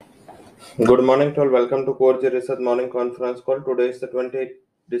Good morning to all. Welcome to Core Research Morning Conference Call. Today is the 28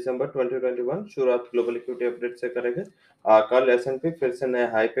 दिसंबर 2021। शुरुआत global equity update से करेंगे। कल एस&पी फिर से नए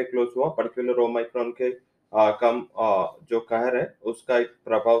हाई पे क्लोज हुआ। पर्टिकुलर ओमाइक्रॉन के कम जो कहर है उसका एक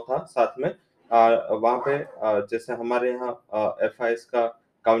प्रभाव था। साथ में वहां पे जैसे हमारे यहाँ एफआईएस का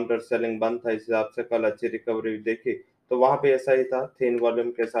काउंटर सेलिंग बंद था, इस हिसाब से कल अच्छी रिकवरी देखी। तो वहां पे ऐसा ही था, थिन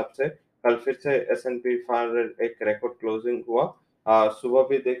वॉल्यूम के हिसाब से कल फिर से एस&पी 500 एक रिकॉर्ड क्लोजिंग हुआ। सुबह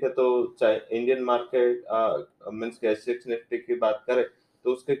भी देखे तो चाहे इंडियन मार्केट मीन्स के एसएक्स निफ्टी की बात करें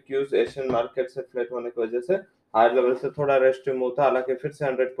तो उसके क्यूज एशियन मार्केट से फ्लैट होने की वजह से हायर लेवल से थोड़ा रेस्ट मूव था। हालांकि फिर से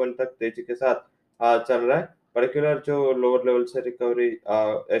 100 पॉइंट तक तेजी के साथ चल रहा है। पर्टिकुलर जो लोअर लेवल से रिकवरी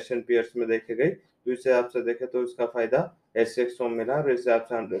एशियन पीयर्स में देखी गई, तो इस हिसाब से देखे तो इसका फायदा एसएक्स को मिला और इस हिसाब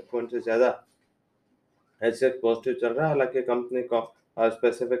से 100 पॉइंट से ज्यादा एसएक्स पॉजिटिव चल रहा है। हालांकि कंपनी को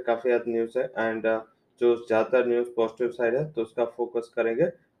स्पेसिफिक काफी ज्यादा न्यूज है एंड जो ज्यादातर न्यूज पॉजिटिव साइड है तो उसका फोकस करेंगे।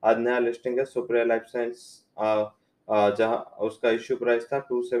 आज नया लिस्टिंग है सुप्रिया लाइफ साइंस, जहां उसका इश्यू प्राइस था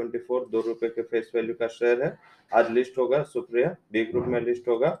 274, ₹2 के फेस वैल्यू का शेयर है। आज लिस्ट होगा सुप्रिया बी ग्रुप में लिस्ट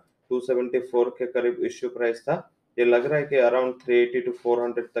होगा। 274 के करीब इश्यू प्राइस था। ये लग रहा है कि अराउंड 380 टू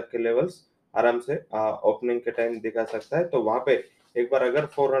 400 तक के लेवल्स आराम से ओपनिंग के टाइम दिखा सकता है। तो वहां पे एक बार अगर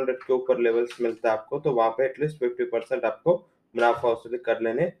 400 के ऊपर लेवल्स मिलता है आपको, तो वहां पे एटलीस्ट 50% आपको मुनाफा वसूली कर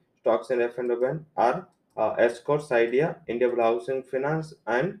लेने। Stocks in F&O are Escorts, idea, India housing finance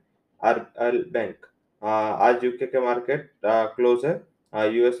and RBL bank. आज यूके के मार्केट क्लोज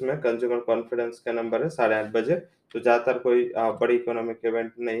है। यूएस में कंज्यूमर कॉन्फिडेंस का नंबर है 8:30 बजे। तो ज्यादातर कोई बड़ी इकोनॉमिक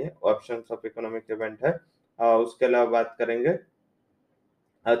इवेंट नहीं है, ऑप्शंस ऑफ इकोनॉमिक इवेंट है। उसके अलावा बात करेंगे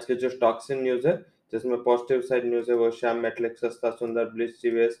आज के जो स्टॉक्स इन न्यूज है, जिसमें पॉजिटिव साइड न्यूज है वो श्याम मेटलिक, सस्ता सुंदर, ब्लिस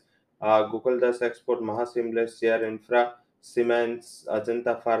जीवीएस, गूगल दस export, महासिमलेस, CR infra, siemens,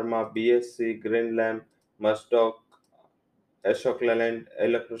 Ajanta pharma, BSc, Greenland, मस्टॉक, Ashok Leyland,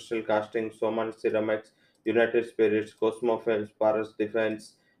 electrical casting, Soman ceramics, United spirits, कॉस्मोफेल्स, पारस डिफेंस।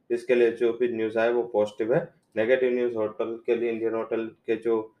 इसके लिए जो भी न्यूज आए वो पॉजिटिव है। नेगेटिव न्यूज होटल के लिए इंडियन होटल के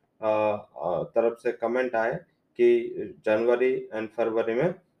जो तरफ से कमेंट आए कि जनवरी एंड फरवरी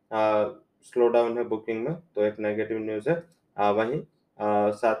में स्लो डाउन है बुकिंग में, तो एक नेगेटिव न्यूज है। वहीं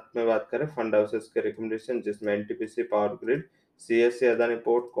साथ में बात करें फंड हाउसेस के रिकमेंडेशन, जिसमें NTPC, power grid, CSC, Adani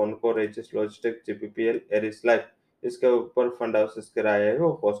port, Concor, edges logistic, जीपीपीएल, Eris life, इसके ऊपर फंड हाउसेस की राय है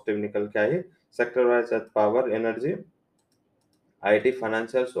वो पॉजिटिव निकल के आई है। Sector wise power, energy, IT,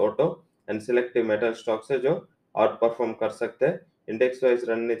 financials, auto and selective metal stocks है जो आउट परफॉर्म कर सकते हैं। इंडेक्स वाइज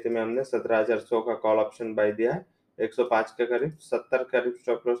रणनीति में हमने 17,100 का कॉल ऑप्शन बाय दिया है। 105 के करीब, 70 करीब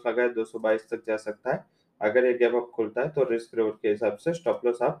स्टॉप लॉस लगाए, 222 तक जा सकता है। अगर ये गैप अप खुलता है तो रिस्क रिवॉर्ड के हिसाब से स्टॉप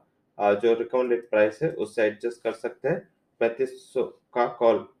लॉस आप जो रिकमेंडेड प्राइस है उससे एडजस्ट कर सकते हैं। 3500 का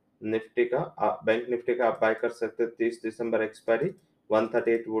कॉल निफ्टी का, बैंक निफ्टी का आप बाय कर सकते हैं। 30 दिसंबर expiry,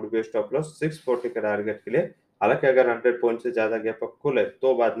 138 would be stop loss, 640 के टारगेट के लिए। हालांकि अगर 100 पॉइंट से ज्यादा गैप अप खुले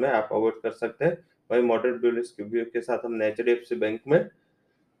तो बाद में आप अवॉइड कर सकते हैं। वही मॉडरेट बुलिश व्यू के साथ हमने एचडीएफसी बैंक में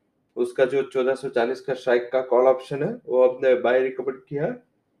उसका जो 1440 का स्ट्राइक का कॉल ऑप्शन है वो हमने बाय रिकमेंड किया है।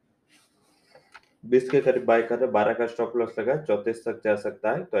 20 के करीब बाय कर रहे, 12 का स्टॉप लॉस लगा, 34 तक जा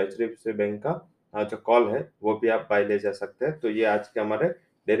सकता है। तो एचडीएफसी बैंक का जो कॉल है वो भी आप बाय ले जा सकते हैं। तो ये आज के हमारे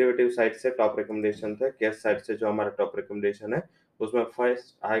डेरिवेटिव साइड से टॉप रिकमेंडेशन थे। कैश साइड से जो हमारा टॉप रिकमेंडेशन है उसमें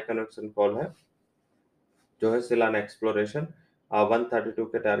फर्स्ट हाई कन्वेक्शन कॉल है जो है सिलान एक्सप्लोरेशन। 132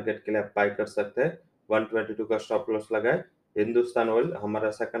 के टारगेट के लिए आप बाय कर सकते हैं। 122 का स्टॉप लॉस लगाए। हिंदुस्तान ऑयल हमारा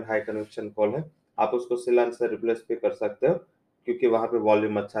सेकंड हाई कन्विक्शन कॉल है, आप उसको सिलान से रिप्लेस भी कर सकते हो क्योंकि वहां पे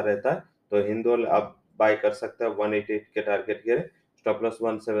वॉल्यूम अच्छा रहता है। तो हिंदुल आप बाय कर सकते हो 188 के टारगेट के लिए, स्टॉप लॉस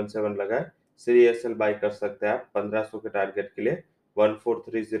 177 लगाए। सीएसएल बाय कर सकते हैं आप 1500 के टारगेट के लिए,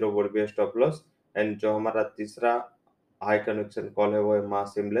 1430 would be stop loss. And जो हमारा तीसरा हाई कन्विक्शन कॉल है वो है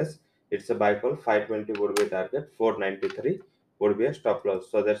मास seamless, it's a buy call, 520 would be target, 493 would be a stop loss.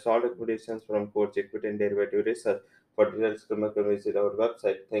 So that's all recommendations from Coach Equity and Derivative Research. For details, come visit our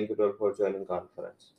website. Thank you all for joining conference.